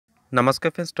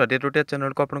नमस्कार friends, StudyHardOdia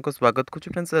channel को आपको स्वागत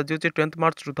करुच्ची। फ्रेंड्स, आज हूँ 10th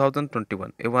मार्च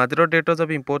 2021 एवं आज डेट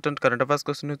जब इंपोर्टेंट करंट अफेयर्स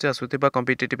क्वेश्चन होची आसुथिबा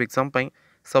कॉम्पिटिटिव एग्जाम पई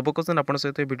सब क्वेश्चन आपन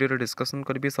सहित वीडियो डिस्कशन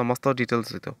करी समस्त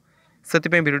डिटेल्स सहित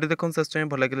से वीडियो देखो शेष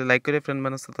भल लगे लाइक करेंगे, फ्रेंड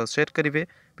मान सहित शेयर करेंगे।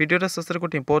 वीडियो शेष में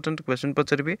गोटे इंपोर्टेंट क्वेश्चन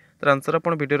पचारि तर आंसर आप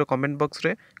वीडियो कमेंट बॉक्स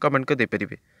में कमेंट कर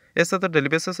देपारे। ए सहित डेली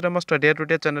बेसिस रे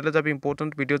StudyHardOdia चैनल जब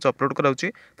इंपोर्टेंट वीडियो अपलोड कराऊँगी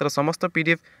तर समस्त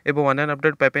पीडीएफ और ऑनलाइन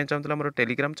अपडेट पाइप चाहते मोर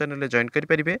टेलीग्राम चैनल जॉइन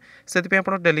करेंगे। से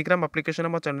टेलीग्राम एप्लिकेशन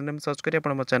मो चैनल में सर्च करें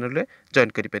आप चैनल जॉइन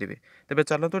करेंगे। तेज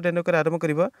चलते डेनो कर आरंभ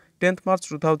करवा 10th March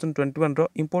 2021 row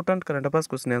important current affairs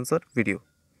question answer video.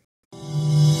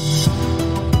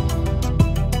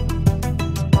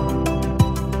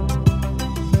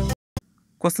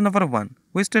 Question number 1.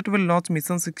 Which state will launch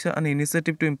Mission Shiksha, an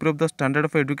initiative to improve the standard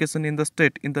of education in the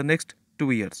state in the next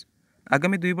 2 years?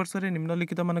 आगामी 2 वर्ष में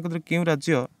निम्नलिखित मानक क्यों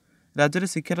राज्य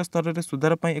शिक्षार स्तर में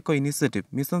सुधार पर एक इनिशिएटिव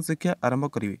मिशन शिक्षा आरंभ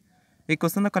करेंगे? ये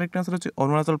क्वेश्चन करेक्ट आंसर होची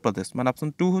अरुणाचल प्रदेश, मान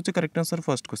ऑप्शन 2 होची correct answer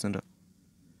first question.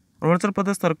 Arunachal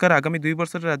Pradesh सरकार आगामी 2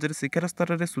 वर्ष में राज्य शिक्षार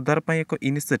स्तर में सुधार पर एक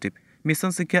इनिशिएटिव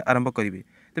मिशन शिक्षा आरंभ करेंगे।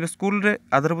 तेज स्कूल रे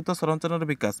आधारभूत संरचनार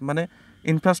विकास माने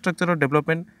इंफ्रास्ट्रक्चर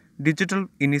डेवलपमेंट, डिजिटल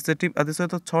इनिशिएटिव आदि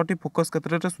सहित 6टी फोकस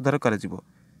क्षेत्र में सुधार कर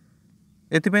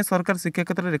सरकार शिक्षा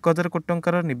क्षेत्र में 1000 कोटी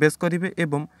टंकार निवेश करेंगे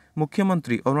एवं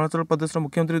मुख्यमंत्री अरुणाचल प्रदेश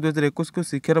मुख्यमंत्री 2021 को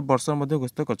शिक्षार वर्ष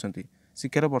घोषित कर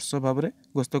शिक्षार वर्ष भाव में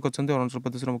घोषित कर अरुणाचल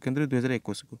प्रदेश मुख्यमंत्री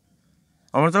 2021 को।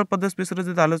 अरुणाचल प्रदेश विषय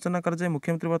में आलोचना कराए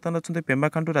मुख्यमंत्री बर्तमान अच्छा पेमा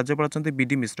खांडू, राज्यपाल अच्छा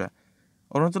बीडी मिश्रा।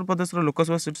 अरुणाचल प्रदेश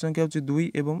लोकसभा सीट संख्या होची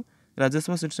 2 एवं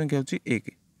राज्यसभा सीट संख्या होची 1।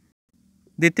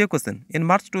 द्वितीय question, in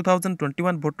March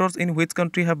 2021 voters in which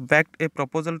country have backed a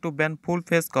proposal to ban full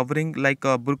face covering like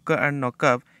a burqa and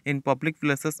niqab in public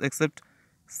places except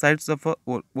sites of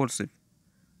worship?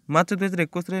 मार्च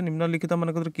 2021 निम्नलिखित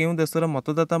मानक क्यों देशर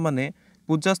मतदाता माने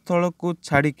पूजा स्थल को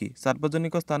छाड़िकी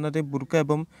सार्वजनिक स्थान में बुर्का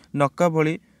एवं नका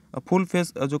भली फुल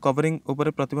फेस जो कवरिंग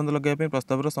उपर प्रतिबंध लगाइबा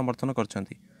प्रस्ताव समर्थन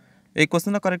करछंती? ए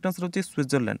क्वेश्चन करेक्ट आंसर होची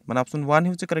स्विट्जरलैंड, मान ऑप्शन 1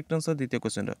 होची करेक्ट आंसर द्वितीय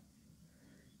क्वेश्चन।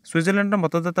 स्विट्जरलैंड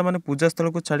मतदाता माने पूजा स्थल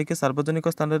को छाड़िके सार्वजनिक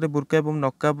स्थान में बुर्का एवं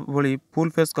नका भली फुल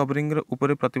फेस कवरिंग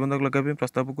उपर प्रतिबंधक लगाइबा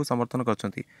प्रस्ताव को समर्थन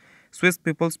करछंती। स्विस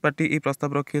पीपल्स पार्टी यह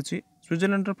प्रस्ताव रखिए।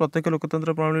 स्विट्जरलैंड प्रत्येक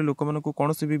लोकतंत्र प्रणाली लोक मानक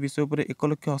कौन भी विषय पर 1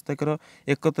 लाख हस्ताक्षर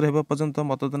एकत्र होगा पर्यंत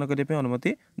मतदान करने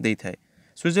अनुमति दे थाए।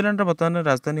 स्विट्जरलैंड वर्तमान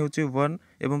राजधानी होची वन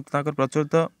एवं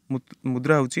प्रचलित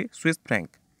मुद्रा होची Swiss franc.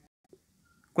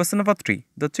 Question number 3.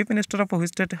 The Chief Minister of which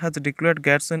state has declared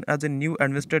Garrison as a new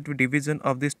administrative division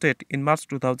of the state in March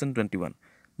 2021?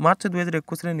 मार्च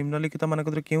 2021 में निम्नलिखित मानक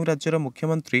क्यों राज्यर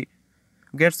मुख्यमंत्री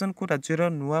गैरसन को राज्यर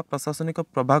नुआ प्रशासनिक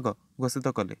प्रभाग घोषित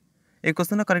कले? एक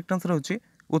क्वेश्चन करेक्ट आंसर होची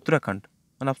उत्तराखंड,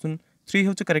 मान ऑप्शन 3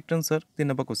 होची correct answer 3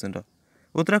 number question.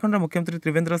 Uttarakhand मुख्यमंत्री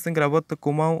त्रिवेंद्र सिंह रावत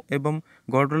कुमाऊं एवं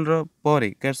गढ़वाल पर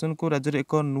गैरसन को राज्य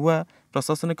एक नुआ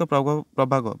प्रशासनिक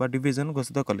प्रभाग बा डिविजन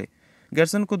घोषित कले।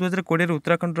 गैरसन को 2020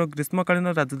 उत्तराखंड ग्रीष्मकालीन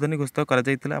राजधानी घोषित कर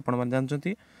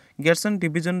गैरसन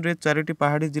डिविजन रे 4टी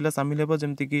पहाड़ी जिला सामिल हो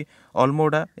जमीक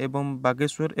अल्मोड़ा एवं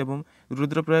बागेश्वर एवं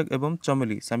रुद्रप्रयाग एवं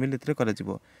चमेली सामिल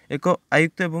एक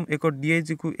आयुक्त एवं एक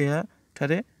डीआईजी को यह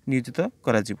नियोजित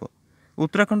कर।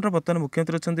 उत्तराखंड वर्तमान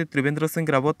मुख्यमंत्री अच्छा त्रिवेंद्र सिंह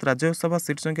रावत। राज्यसभा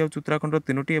सीट संख्या उत्तराखंड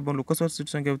 3टी और लोकसभा सीट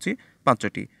संख्या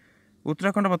 5टी।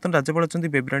 उत्तराखंड वर्तमान राज्यपाल अच्छा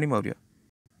Baby Rani Maurya.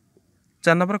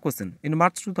 4 number question, in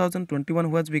March 2021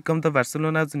 who has become the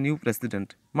बार्सिलोनाज new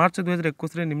president? मार्च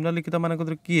 2021 में निम्नलिखित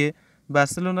मानक किए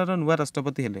बार्सिलोनार नुआ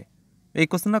राष्ट्रपति हेले? एक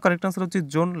क्वेश्चन करेक्ट आंसर होची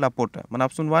जोन लापोर्टा, मान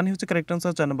ऑप्शन 1 होची correct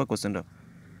answer 4 number question.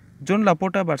 Zone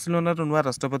Laporta बार्सिलोनार नुआ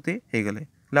राष्ट्रपति हो गले।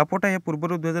 लापोर्टा या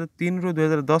पूर्व 2003 रु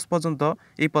 2010 पर्यंत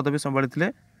यह पदवी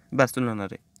संभाली बार्सिलोना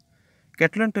रे।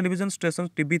 कैटलान टेलीविजन स्टेशन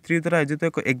TV3 द्वारा आयोजित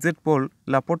एक एग्जिट पोल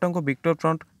लापोर्टा को विक्टर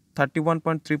फ्रंट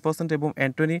 31.3% एवं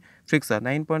एंटोनी फ्रिक्सा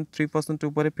 9.3%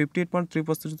 उपर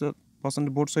 58.3%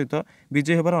 वोट सहित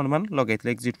विजय होबार अनुमान लगाई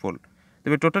एग्जिट पोल।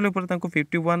 तेज टोटाल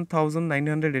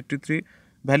 51,983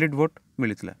 वैलिड वोट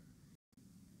मिलता।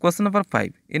 Question number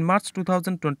 5. In March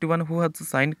 2021 who has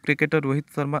signed cricketer Rohit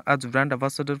Sharma as brand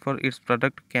ambassador for its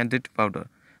product Candid Powder?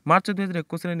 मार्च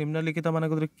 2021 में निम्नलिखित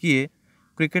मानक किए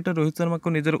क्रिकेटर रोहित शर्मा को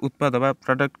निजर उत्पाद बा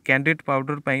प्रोडक्ट कैंडिड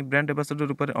पाउडर पर ब्रांड एम्बासडर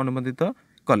रूप में अनुमोदित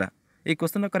कला? एक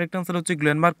क्वेश्चन करेक्ट आंसर होची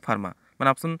ग्लेनमार्क फार्मा, मान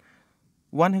ऑप्शन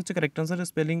 1 होची करेक्ट आंसर।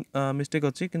 स्पेलिंग मिस्टेक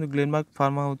अच्छी किंतु ग्लेनमार्क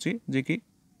फार्मा होची जे कि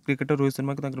क्रिकेटर रोहित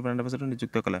शर्मा को ब्रांड एम्बासडर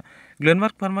नियुक्त कला।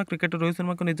 Glenmark pharma cricketer Rohit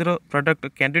Sharma को निजर प्रोडक्ट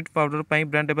कैंडिड पाउडर पर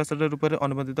ब्रांड एम्बासडर रूप में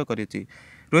अनुमोदित करिछि।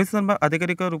 रोहित शर्मा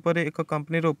आधिकारिक रूप में एक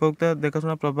कंपनी उपभोक्ता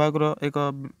देखाशुना प्रभाग एक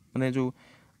माने जो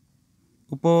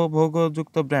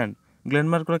उपभोगयुक्त ब्रांड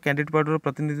ग्लेनमार्क कैंडिड पाउडर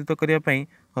प्रतिनिधित्व करने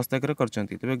हस्ताक्षर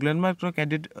करछंती। तेज ग्लेनमार्क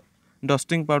कैंडिड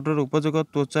डस्टिंग पाउडर उपयोग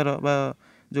त्वचार बा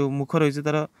जो मुख रही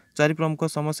तार चारि प्रमुख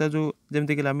समस्या जो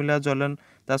जमीक लामिला जलन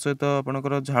ता सहित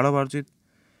आपणकर झाड़ बाहर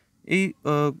यही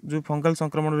जो फंगल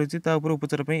संक्रमण रही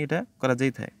उपचार यहाँ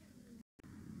कर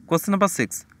Question number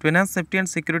 6. To enhance safety and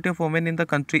security of women in the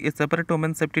country, a separate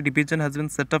women safety division has been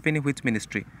set up in which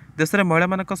ministry? देश में महिला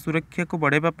मान सुरक्षा को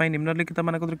बढ़ावा निम्नलिखित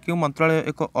मानक क्यों मंत्रालय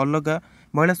एक अलग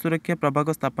महिला सुरक्षा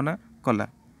प्रभाग स्थापना कला?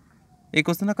 ये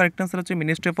क्वेश्चन करेक्ट आंसर अच्छे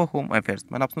मिनिस्ट्री ऑफ होम अफेयर्स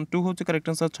मान ऑप्शन 2 हूँ correct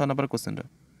answer 6 number question.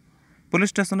 Police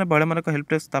station में महिला मानक हेल्प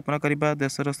डेस्क स्थापना करने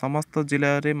देशर समस्त जिले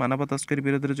में मानव तस्करी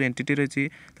विरोध में जो एंटिटी रही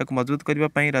मजबूत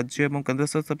करने राज्य और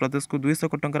केन्द्रशासित प्रदेश को 200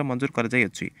 कोटी टंकार मंजूर कर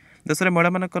देश में महिला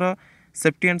मानकर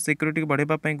सेफ्टी एंड सिक्योरिटी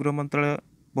बढ़ावा गृह मंत्रालय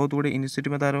बहुत गुड़े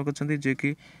इनिशिएटिव आरंभ कर जे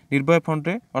कि निर्भय फंड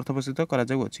में अर्थपोषित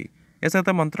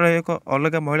कर मंत्रालय एक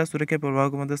अलग महिला सुरक्षा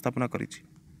विभाग स्थापना कर।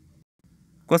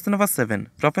 Question number 7.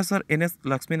 Professor N.S.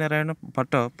 Lakshminarayan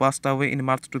Bhatta passed away in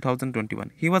March 2021.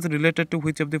 He was related to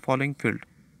which of the following field?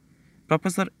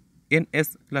 Professor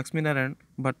N.S. Lakshminarayan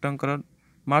Bhatta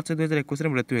मार्च 2021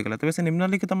 मृत्यु होगा तेज से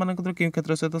निम्नलिखित मान क्यों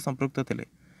क्षेत्र सहित संपृक्त थे?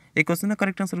 एक क्वेश्चन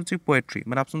करेक्ट आंसर होची पोएट्री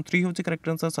मान ऑप्शन 3 हूँ करेक्ट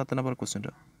आंसर 7 नंबर क्वेश्चन।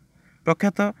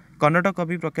 प्रख्यात कन्नड़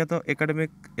कवि प्रख्यात एकाडेमिक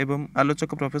एवं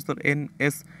आलोचक प्रोफेसर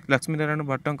N.S. लक्ष्मीनारायण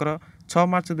भट्टर 6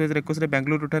 मार्च 2021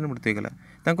 बेंगलुरु मृत्यु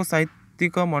होगा।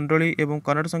 साहित्यिक मंडली और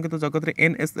कन्नड़ संगीत जगत में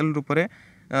NSL रूप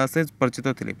से परिचित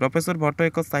थे। प्रोफेसर भट्ट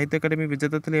एक साहित्य एकाडेमी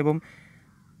विजेता थे और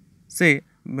से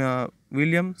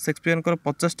विलियम शेक्सपियर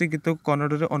 50 गीत को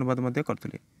कन्नड़ में अनुवाद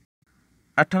करते।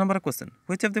 8 number question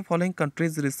which of the following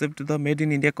countries received the made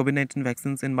in India covid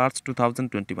 vaccines इन मार्च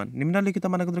 2021? निम्नलिखित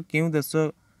मानक क्यों देश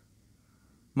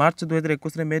मार्च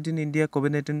 2021 मेड इन इंडिया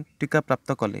कोविड-19 टीका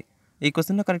प्राप्त कले? ये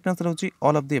क्वेश्चन करेक्ट आंसर होची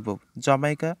all of the above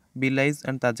Jamaica बेलाइज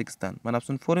and Tajikistan मान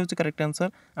ऑप्शन 4 होची correct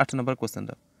answer 8 number question.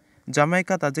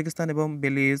 Jamaica Tajikistan एवं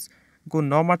बेलाइज को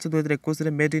 9 मार्च 2021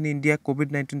 मेड इन इंडिया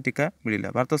कोविड-19 टीका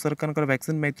मिला। भारत सरकार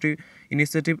वैक्सीन मैत्री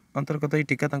इनिशिएटिव अंतर्गत यह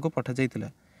टीका पठा जाइतिला।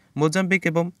 मोजाम्बिक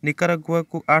एवं निकारागुआ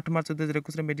को 8 मार्च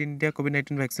 2021 made in India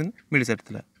covid vaccine मिल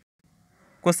सारी।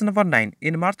 Question number 9.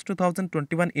 In March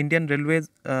 2021, Indian Railways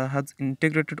has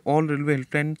integrated all railway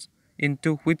helplines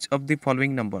into which of the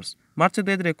following numbers? मार्च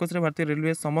 2021 भारतीय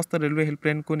रेलवे समस्त रेलवे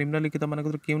हेल्पलाइन को निम्नलिखित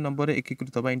मानक क्यों नंबर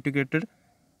एकीकृत इंटीग्रेटेड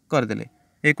करदे?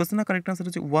 एक क्वेश्चन करेक्ट आंसर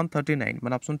होची 139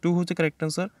 मान ऑप्शन 2 होची करेक्ट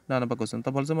आंसर 9 नंबर क्वेश्चन।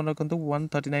 तो भलसे मन रखंतु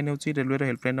 139 होची रेलवे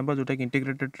हेल्पलाइन नंबर जोटा कि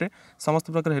इंटीग्रेटेड रे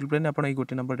समस्त प्रकार हेल्पलाइन आपण ए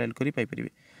गोटे नंबर डायल करी पाई परिबे।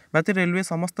 भारतीय रेलवे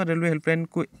समस्त रेलवे हेल्पलाइन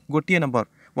को गोटे नंबर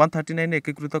 139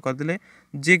 एकीकृत करदे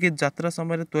जे कि यात्रा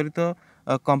समय त्वरित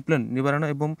कंप्लेन निवारण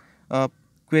एवं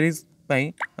क्वेरीज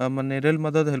माने रेल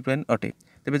मदद हेल्पलाइन अटे।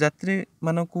 तेज यात्री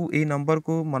मानक यही नंबर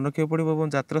को मन रखा पड़ो और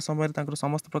यात्रा समय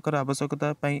समस्त प्रकार आवश्यकता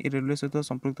रेलवे सहित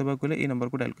संपृक्त होगा ये नंबर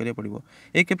को डायल करा पड़ो।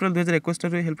 1 एप्रिल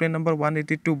 2021 हेल्पलाइन नंबर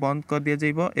 182 बंद कर दिया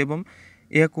जाइबो एवं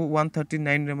यह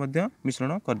 139 रे मध्य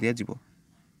मिश्रण कर दिया जिवो।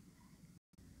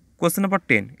 Question number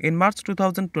 10. In March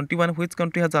 2021, which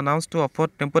country has announced to offer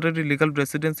temporary legal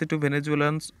residency to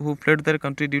Venezuelans who fled their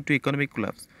country due to economic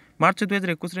collapse? मार्च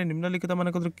 2021 निम्नलिखित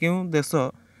मानक क्यों देश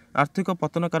आर्थिक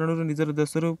पतन कारण निजर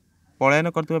देश पलायन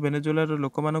करथिबा वेनेजुएलार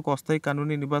लोक मानक अस्थायी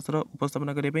कानूनी निवासर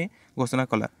उपस्थापना करने घोषणा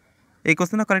कला? एक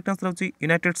क्वेश्चन करेक्ट आंसर होची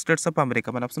यूनाइटेड स्टेट्स ऑफ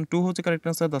अमेरिका मान ऑप्शन 2 होची correct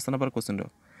answer 10 number question.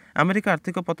 America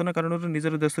आर्थिक पतन कारण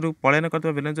निजर देश पलायन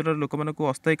करथिबा वेनेजुएलार लोक मानक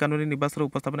अस्थायी कानूनी निवासर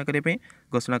उपस्थापना करने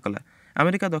घोषणा कला।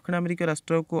 अमेरिका दक्षिण अमेरिका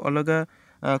राष्ट्र को अलग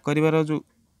कर जो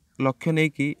लक्ष्य नहीं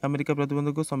कि अमेरिका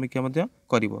प्रतिबंध को समीक्षा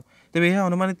करिवो। तेबे यह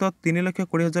अनुमानित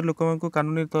 3,20,000 लोक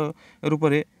कानूनी रूप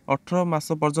से 18 मास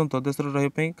पर्यंत देश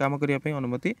रही काम करने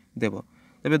अनुमति देव।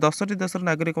 तेबे 10टी देशर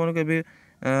नागरिक मानक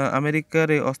अमेरिका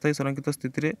रे अस्थायी संरक्षित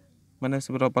स्थिति माने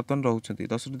बर्तमान रोचे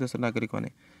 10टी देशर नागरिक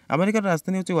मैंने। अमेरिकार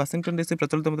राजधानी होची वाशिंगटन डीसी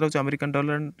प्रचलित मुद्रा होची अमेरिकन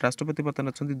डॉलर राष्ट्रपति बर्तमान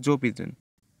अच्छा Joe Biden.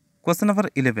 Question number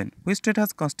 11. Which state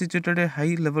has constituted a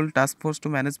high level task force to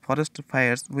manage forest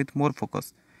fires with more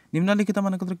focus? निम्नलिखित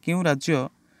मानक क्यों राज्य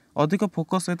अधिक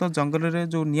फोकस सहित जंगल में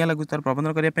जो निया लगुच तार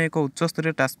प्रबंधन करने एक उच्च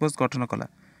स्तरीय टास्क फोर्स गठन कला?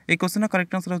 एक क्वेश्चन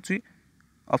करेक्ट आंसर होची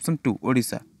ऑप्शन 2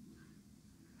 ओडिशा।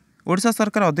 ओडिशा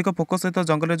सरकार अधिक फोकस सहित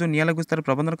जंगल में जो निया लगुच तार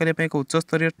प्रबंधन करने एक उच्च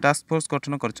स्तरीय टास्क फोर्स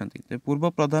गठन कर पूर्व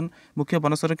प्रधान मुख्य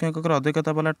वन संरक्षक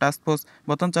अध्यक्षता वाला टास्क फोर्स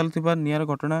बर्तमान चलुवा नियार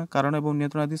घटना कारण और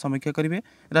नियंत्रण आदि समीक्षा करेंगे।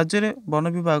 राज्य में वन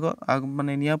विभाग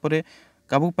माने निया पर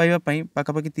काबू पाइबापी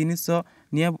पाखापाखि 300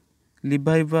 निया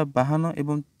लिभाइबा बाहन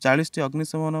एवं 40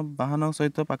 अग्निशमन बाहन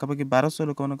सहित पाखापाखि 1200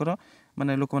 लोक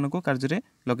माने लोक कार्य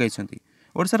लगे।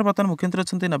 ओडिशार बर्तमान मुख्यमंत्री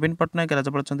अच्छा नवीन पट्टनायक,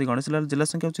 राज्यपाल अच्छा गणेश लाल, जिला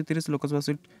संख्या होची 30, लोकसभा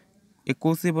सीट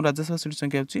 21 और राज्यसभा सीट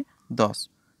संख्या होची 10।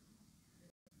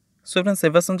 सो फ्रेंड्स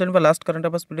सेवा जाना लास्ट करंट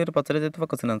अफेयर्स वीडियो पचार जाता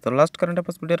question answer. Last current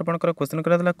affairs video आपंकर क्वेश्चन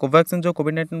कराला कोवैक्सीन जो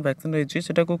कोविड-19 वैक्सीन रही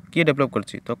है को किए डेवलप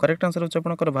कर? तो करेक्ट आंसर होची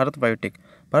आपंकर Bharat biotech.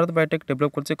 Bharat biotech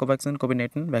develop कर कोवैक्सीन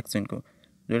कोविड-19 वैक्सीन को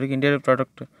जोटा कि इंडिया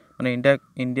प्रोडक्ट माने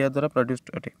इंडिया द्वारा प्रोड्यूस्ड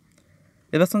अटे।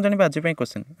 एबे आसन जानिबा आज पे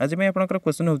क्वेश्चन आज पे आपनकर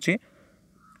क्वेश्चन होची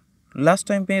लास्ट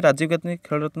टाइम पे राजीव गांधी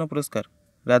खेल रत्न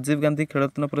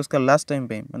पुरस्कार लास्ट टाइम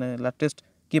पे माने लेटेस्ट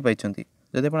की पाइछंती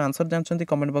जदि आपण आंसर जानछंती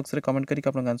कमेंट बॉक्स रे कमेंट करी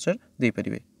आपन आंसर दे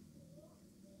परिबे।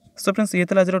 सो फ्रेंड्स ये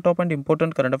आज top and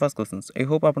important current affairs questions I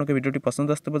hope आपको वीडियो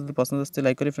पसंद आते जब पसंद आते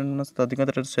लाइक करी फ्रेंड सहित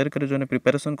अधिक शेयर करी जो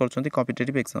प्रिपरेशन कर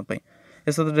कॉम्पिटिटिव एग्जाम पे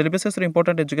इस daily basis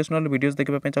important educational videos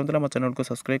देखा चाहते हैं चैनल को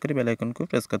सब्सक्राइब कर बेल आइकन को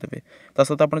प्रेस करदेवे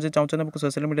सहित आप चाहते हैं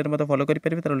सोशल मीडिया में फॉलो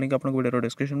करेंगे तार लिंक आपको वीडियो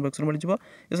डिस्क्रिप्शन बॉक्स में मिल जाए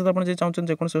इस सहित आप चाहते हैं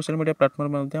जो सोशल मीडिया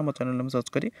प्लाटफॉर्म में चैनल में सर्च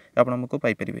करी आपको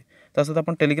पाइपर सहित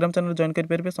आप टेलीग्राम चैनल जॉइन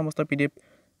करेंगे समस्त पीडीएफ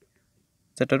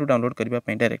सेटर डाउनलोड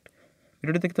करने डायरेक्ट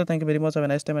वीडियो देखते thank you very much have a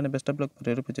nice time and best of luck for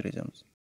your future exams.